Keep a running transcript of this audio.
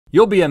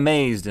You'll be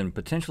amazed and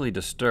potentially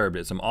disturbed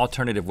at some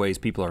alternative ways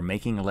people are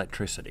making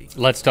electricity.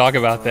 Let's talk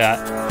about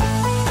that.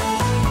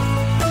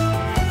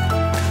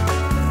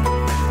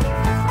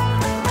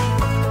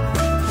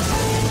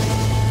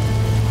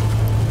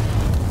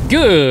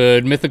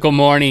 Good Mythical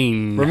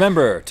Morning.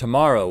 Remember,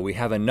 tomorrow we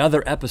have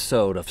another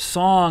episode of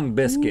Song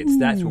Biscuits.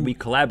 That's where we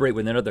collaborate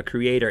with another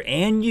creator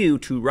and you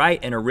to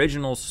write an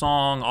original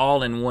song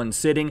all in one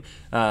sitting.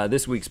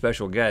 This week's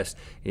special guest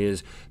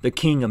is the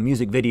king of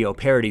music video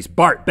parodies,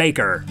 Bart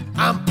Baker.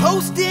 I'm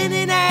posting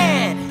an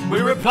ad.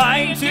 We're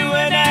replying to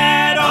an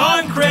ad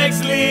on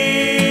Craigslist.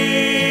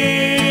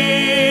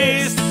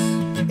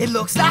 It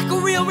looks like a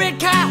real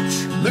red couch.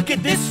 Look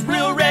at this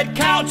real red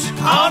couch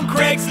on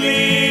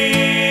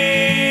Craigslist.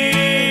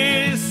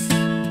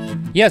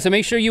 Yeah, so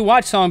make sure you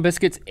watch Song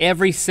Biscuits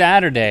every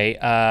Saturday.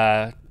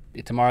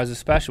 Tomorrow's a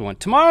special one.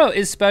 Tomorrow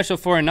is special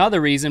for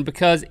another reason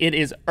because it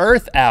is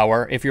Earth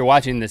Hour if you're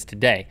watching this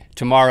today.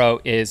 Tomorrow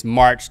is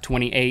March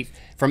 28th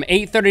from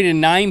 8:30 to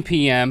 9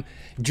 p.m.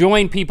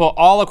 Join people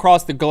all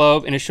across the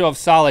globe in a show of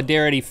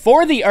solidarity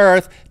for the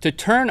Earth to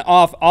turn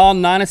off all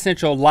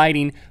non-essential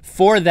lighting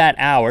for that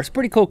hour. It's a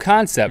pretty cool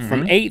concept.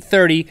 From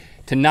 8:30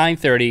 to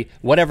 9:30,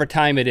 whatever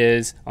time it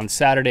is on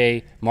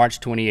Saturday, March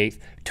 28th.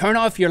 Turn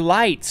off your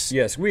lights.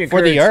 Yes, we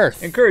for the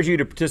Earth. Encourage you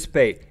to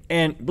participate.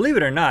 And believe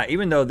it or not,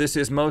 even though this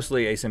is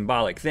mostly a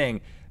symbolic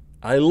thing,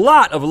 a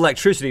lot of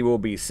electricity will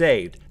be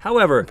saved.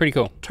 However, pretty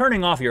cool.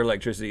 Turning off your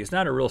electricity is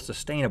not a real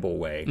sustainable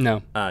way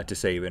to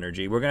save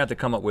energy. We're gonna have to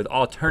come up with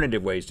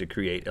alternative ways to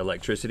create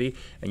electricity.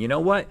 And you know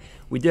what?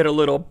 We did a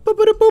little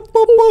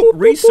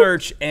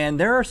research, and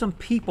there are some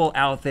people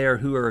out there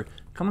who are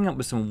coming up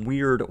with some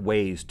weird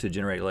ways to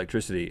generate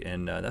electricity,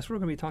 and that's what we're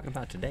gonna be talking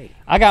about today.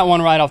 I got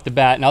one right off the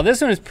bat. Now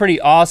this one is pretty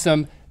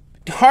awesome.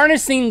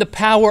 Harnessing the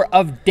power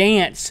of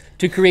dance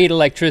to create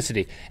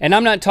electricity. And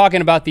I'm not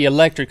talking about the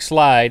electric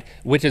slide,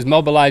 which has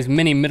mobilized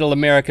many middle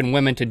American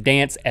women to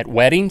dance at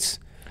weddings.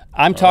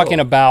 I'm talking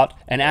about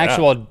an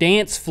actual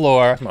dance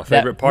floor. That's my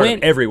favorite part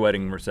of every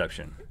wedding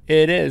reception.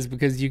 It is,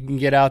 because you can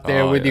get out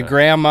there with your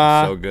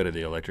grandma. I'm so good at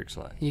the electric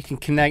slide. You can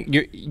connect,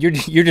 you're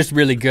just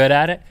really good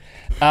at it.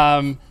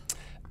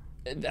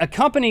 A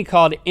company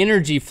called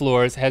Energy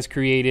Floors has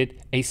created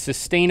a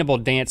sustainable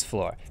dance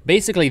floor.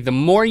 Basically, the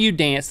more you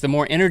dance, the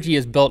more energy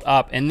is built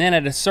up, and then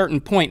at a certain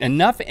point,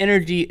 enough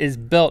energy is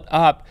built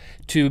up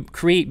to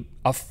create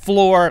a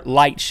floor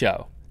light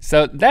show.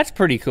 So that's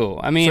pretty cool.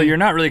 I mean, so you're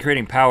not really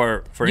creating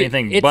power for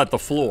anything but the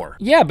floor.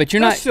 Yeah, but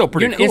you're That's still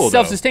pretty cool, It's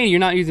self-sustaining, you're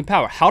not using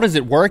power. How does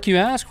it work, you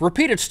ask?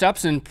 Repeated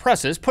steps and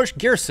presses push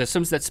gear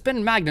systems that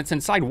spin magnets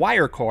inside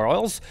wire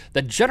coils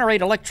that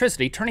generate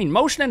electricity, turning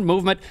motion and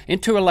movement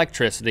into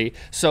electricity.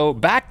 So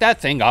back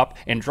that thing up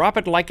and drop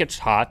it like it's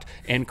hot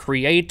and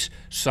create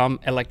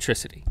some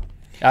electricity.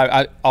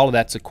 All of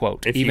that's a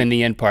quote, even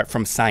the end part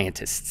from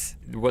scientists.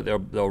 What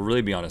they'll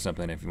really be onto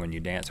something if when you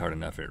dance hard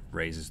enough, it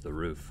raises the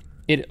roof.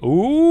 I'm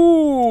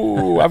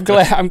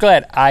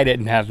glad I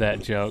didn't have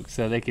that joke,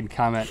 so they can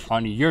comment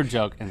on your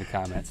joke in the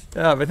comments.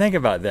 But think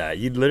about that.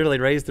 You'd literally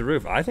raise the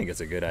roof. I think it's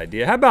a good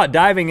idea. How about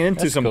diving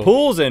into some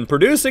pools and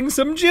producing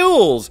some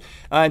jewels?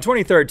 In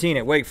 2013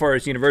 at Wake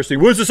Forest University,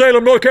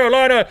 Winston-Salem, North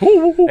Carolina,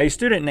 a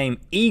student named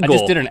Eagle. I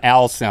just did an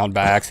owl sound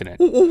by accident.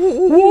 I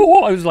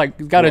was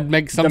like, gotta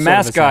make some The sort of a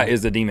mascot sound.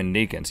 is the demon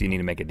deacon, so you need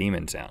to make a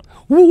demon sound.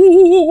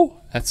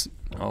 That's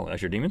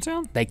your demon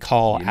sound? They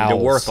call you owls. need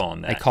to work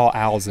on that. They call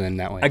owls in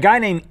that way. A guy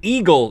named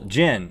Eagle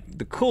Jen,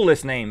 the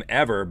coolest name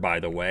ever, by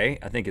the way.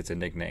 I think it's a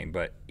nickname,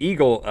 but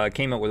Eagle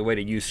came up with a way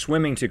to use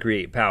swimming to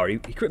create power. He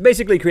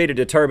basically created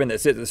a turbine that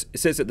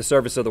sits at the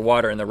surface of the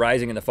water, and the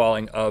rising and the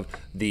falling of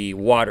the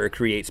water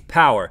creates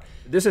power.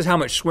 This is how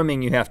much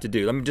swimming you have to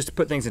do. Let me just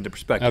put things into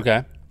perspective.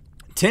 Okay.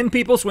 10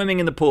 people swimming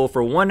in the pool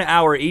for 1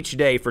 hour each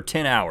day for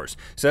 10 hours.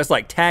 So that's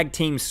like tag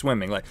team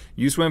swimming. Like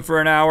you swim for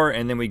an hour,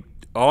 and then we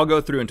all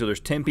go through until there's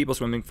 10 people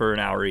swimming for an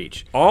hour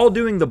each. All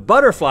doing the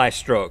butterfly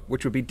stroke,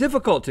 which would be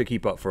difficult to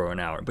keep up for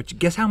an hour. But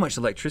guess how much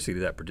electricity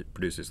that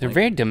produces? They're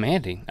very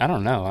demanding. I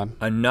don't know.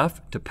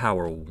 Enough to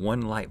power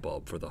one light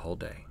bulb for the whole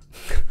day.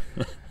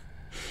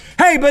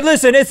 Hey, but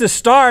listen, it's a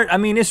start. I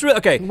mean, it's real.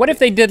 Okay. What if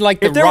they did like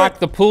the rock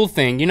the pool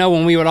thing? You know,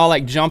 when we would all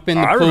like jump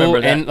in the pool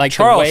remember that. and like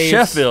Charles the waves.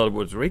 Sheffield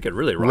we could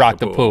really rock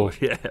the pool.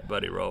 Yeah,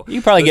 buddy, roll.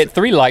 You probably get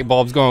 3 light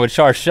bulbs going with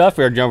Charles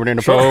Sheffield jumping in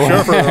the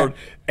pool.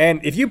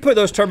 And if you put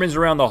those turbines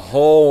around the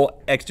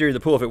whole exterior of the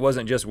pool, if it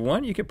wasn't just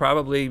one, you could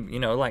probably,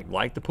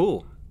 light the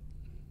pool.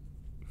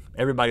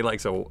 Everybody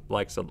likes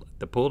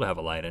the pool to have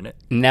a light in it.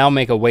 Now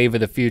make a wave of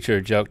the future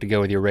joke to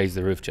go with your raise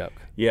the roof joke.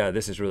 Yeah,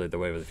 this is really the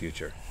wave of the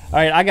future. All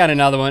right, I got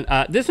another one.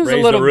 This is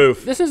Raise the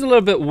roof. This is a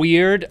little bit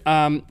weird.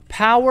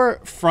 Power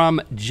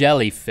from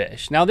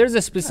jellyfish. Now there's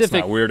a specific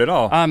That's not weird at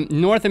all.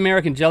 North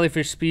American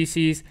jellyfish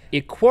species,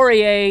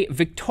 Equoriae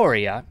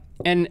victoria.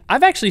 And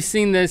I've actually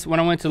seen this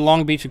when I went to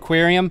Long Beach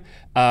Aquarium.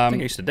 I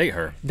think I used to date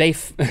her. They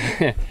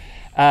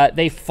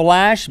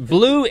flash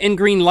blue and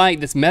green light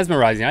that's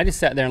mesmerizing. I just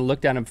sat there and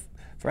looked at them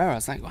forever. I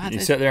was like, wow. You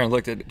sat there and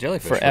looked at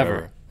jellyfish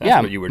forever. That's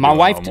yeah, what you were my doing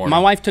wife. all morning. My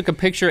wife took a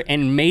picture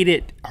and made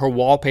it her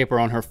wallpaper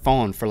on her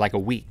phone for like a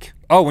week.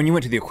 Oh, when you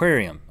went to the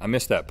aquarium. I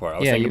missed that part. I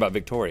was thinking about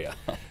Victoria.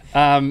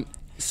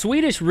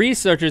 Swedish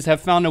researchers have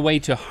found a way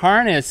to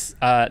harness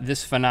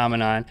this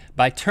phenomenon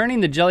by turning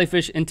the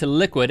jellyfish into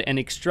liquid and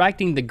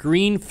extracting the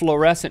green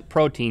fluorescent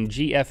protein,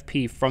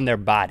 GFP, from their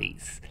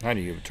bodies. How do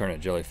you turn a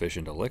jellyfish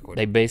into liquid?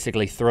 They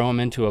basically throw them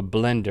into a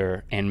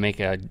blender and make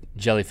a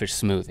jellyfish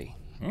smoothie.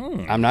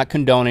 I'm not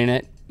condoning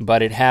it,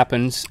 but it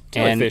happens.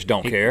 Jellyfish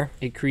don't care.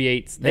 It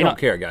creates. They don't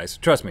care, guys.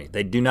 Trust me,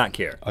 they do not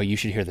care. Oh, you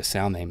should hear the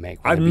sound they make.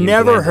 I've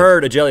never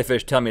heard a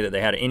jellyfish tell me that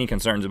they had any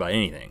concerns about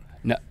anything.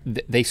 No,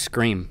 they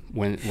scream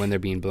when they're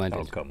being blended.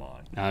 Oh, come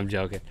on. No, I'm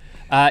joking.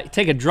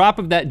 Take a drop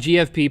of that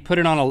GFP, put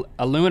it on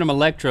aluminum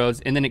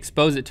electrodes, and then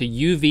expose it to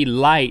UV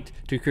light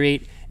to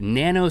create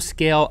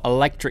nanoscale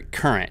electric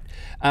current.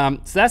 So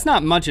that's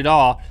not much at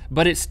all,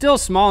 but it's still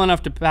small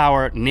enough to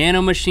power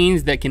nano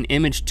machines that can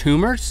image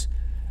tumors,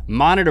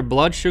 monitor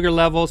blood sugar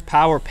levels,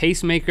 power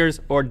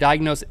pacemakers, or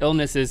diagnose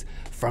illnesses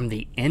from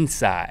the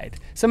inside.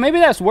 So maybe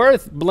that's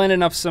worth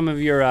blending up some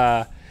of your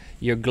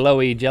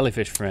glowy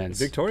jellyfish friends.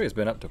 Victoria's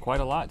been up to quite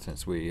a lot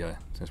since we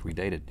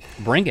dated.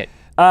 Bring it.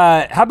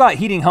 How about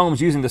heating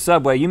homes using the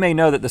subway? You may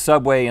know that the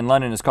subway in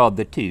London is called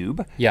the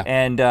Tube. Yeah.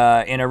 And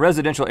in a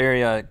residential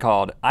area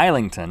called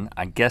Islington,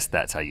 I guess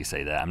that's how you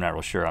say that. I'm not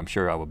real sure. I'm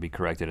sure I will be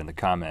corrected in the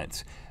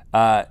comments.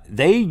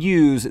 They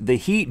use the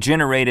heat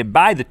generated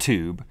by the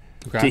tube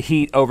to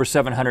heat over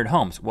 700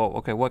 homes. Well,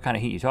 okay, what kind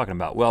of heat are you talking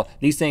about? Well,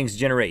 these things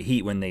generate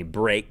heat when they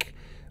break,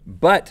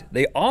 but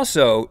they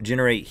also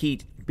generate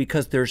heat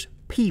because there's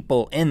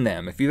people in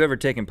them. If you've ever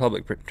taken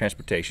public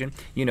transportation,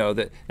 you know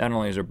that not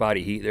only is there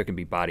body heat, there can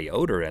be body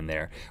odor in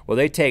there. Well,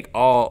 they take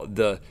all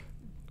the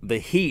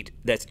heat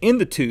that's in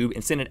the tube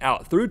and send it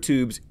out through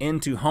tubes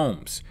into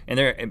homes. And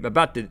they're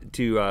about to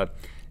do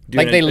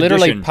like they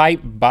literally pipe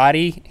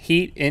body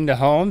heat into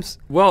homes?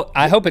 Well,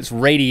 I hope it's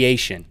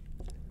radiation.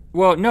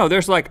 Well, no,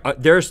 there's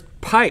there's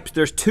pipes,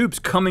 there's tubes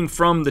coming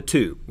from the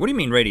tube. What do you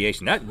mean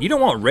radiation? You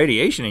don't want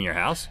radiation in your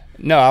house.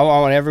 No, I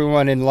want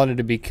everyone in London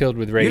to be killed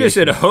with radiation. You just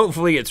said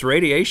hopefully it's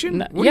radiation?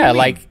 No, yeah,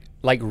 like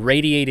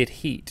radiated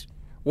heat.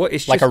 Well,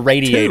 it's like just a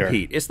radiator. Tube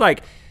heat. It's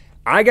like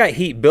I got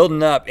heat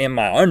building up in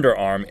my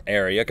underarm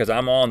area because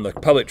I'm on the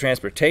public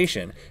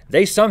transportation.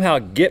 They somehow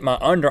get my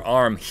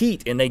underarm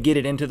heat and they get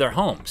it into their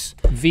homes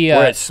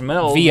where it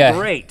smells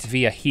great.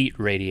 Via heat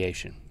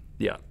radiation.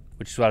 Yeah.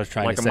 Which is what I was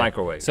trying to say. Like a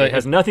microwave. So it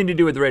has nothing to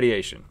do with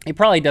radiation. It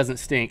probably doesn't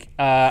stink.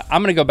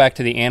 I'm gonna go back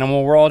to the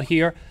animal world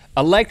here.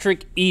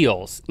 Electric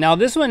eels. Now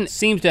this one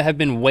seems to have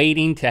been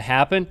waiting to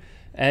happen.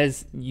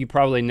 As you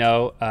probably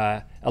know,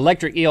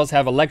 electric eels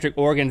have electric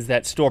organs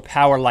that store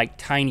power like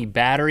tiny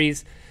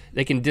batteries.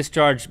 They can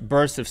discharge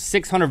bursts of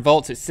 600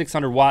 volts at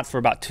 600 watts for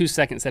about 2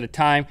 seconds at a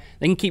time.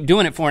 They can keep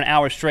doing it for an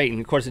hour straight, and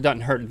of course it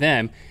doesn't hurt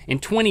them. In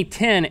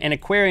 2010, an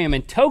aquarium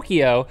in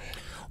Tokyo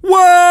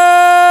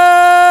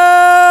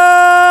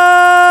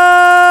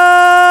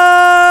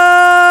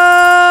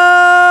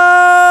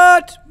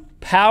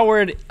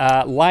powered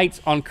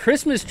lights on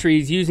Christmas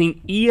trees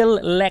using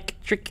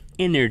electric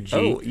energy.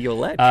 Oh,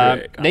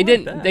 electric. They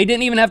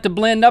didn't even have to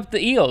blend up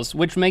the eels,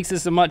 which makes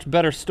this a much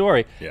better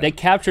story. Yeah. They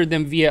captured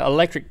them via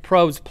electric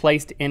probes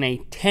placed in a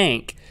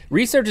tank.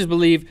 Researchers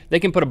believe they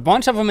can put a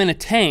bunch of them in a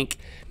tank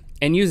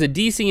and use a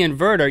DC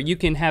inverter. You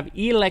can have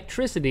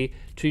electricity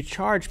to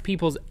charge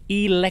people's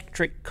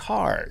electric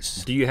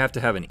cars. Do you have to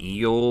have an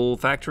eel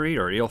factory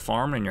or eel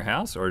farm in your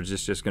house, or is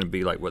this just gonna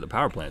be like what the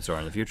power plants are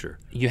in the future?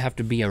 You have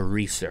to be a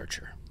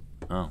researcher.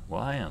 Oh,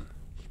 well I am.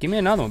 Give me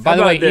another one. By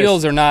the way,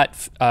 eels are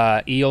not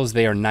eels,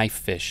 they are knife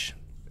fish.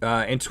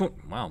 In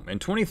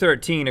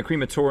 2013, a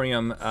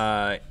crematorium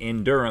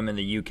in Durham in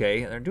the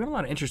UK, they're doing a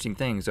lot of interesting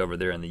things over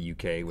there in the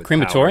UK with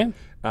crematorium?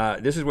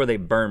 This is where they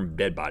burn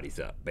dead bodies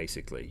up,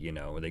 basically, you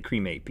know, where they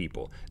cremate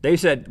people. They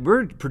said,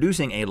 we're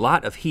producing a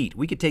lot of heat.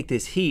 We could take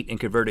this heat and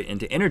convert it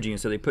into energy, and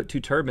so they put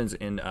 2 turbines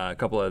in a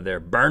couple of their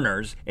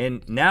burners,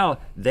 and now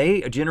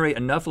they generate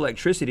enough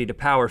electricity to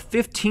power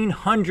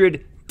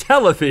 1,500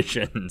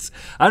 televisions.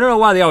 I don't know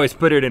why they always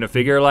put it in a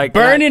figure like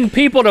burning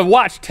people to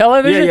watch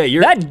television?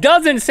 Yeah, that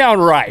doesn't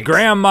sound right.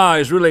 Grandma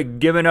is really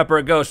giving up her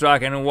ghost so I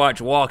can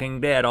watch Walking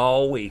Dead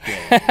all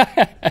weekend.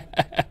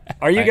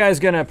 Are you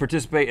guys gonna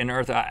participate in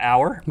Earth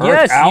Hour?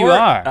 Yes, you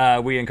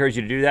are. We encourage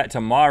you to do that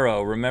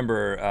tomorrow.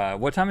 Remember,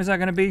 what time is that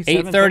gonna be?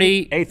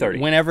 8:30. 8:30.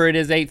 Whenever it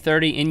is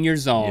 8:30 in your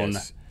zone.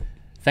 Yes.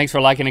 Thanks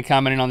for liking and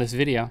commenting on this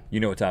video. You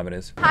know what time it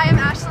is. Hi, I'm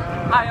Ashley.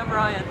 Hi, I'm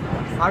Ryan.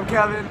 I'm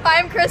Kevin. Hi,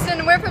 I'm Kristen,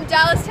 and we're from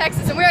Dallas,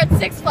 Texas, and we're at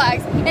Six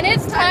Flags. And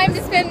it's time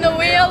to spin the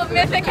wheel of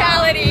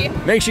mythicality.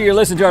 Make sure you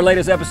listen to our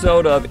latest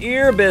episode of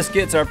Ear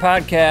Biscuits, our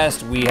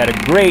podcast. We had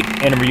a great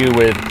interview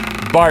with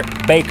Bart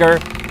Baker.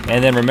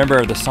 And then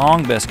remember, the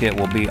song biscuit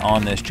will be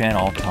on this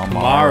channel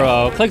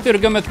tomorrow. Click through to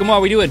Good Mythical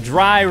More. We do a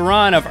dry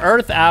run of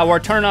Earth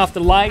Hour, turn off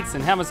the lights,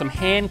 and having some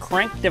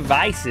hand-cranked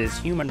devices.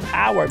 Human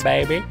power,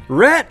 baby.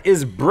 Rhett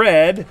is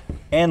bread,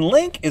 and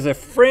Link is a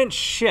French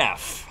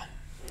chef.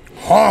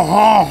 Ho,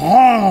 ho,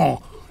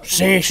 ho.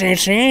 See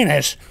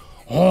this?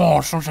 Oh,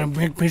 such a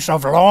big piece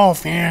of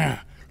loaf here.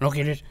 Look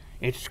at it.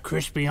 It's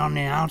crispy on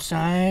the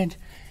outside,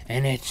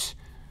 and it's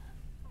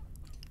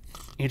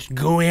It's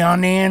gooey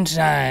on the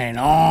inside.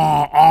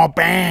 Oh,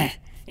 bang.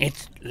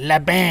 It's la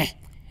bang.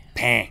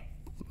 Pan.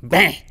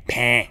 Bang.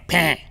 Pan.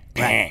 Pan.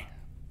 Pan.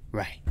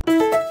 Right.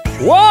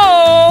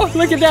 Whoa!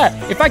 Look at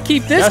that. If I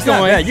keep this That's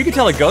going. Not bad. You can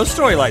tell a ghost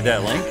story like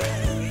that,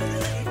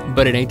 Link.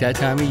 But it ain't that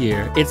time of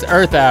year. It's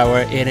Earth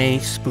Hour. It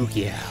ain't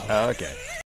spooky hour. Oh, okay.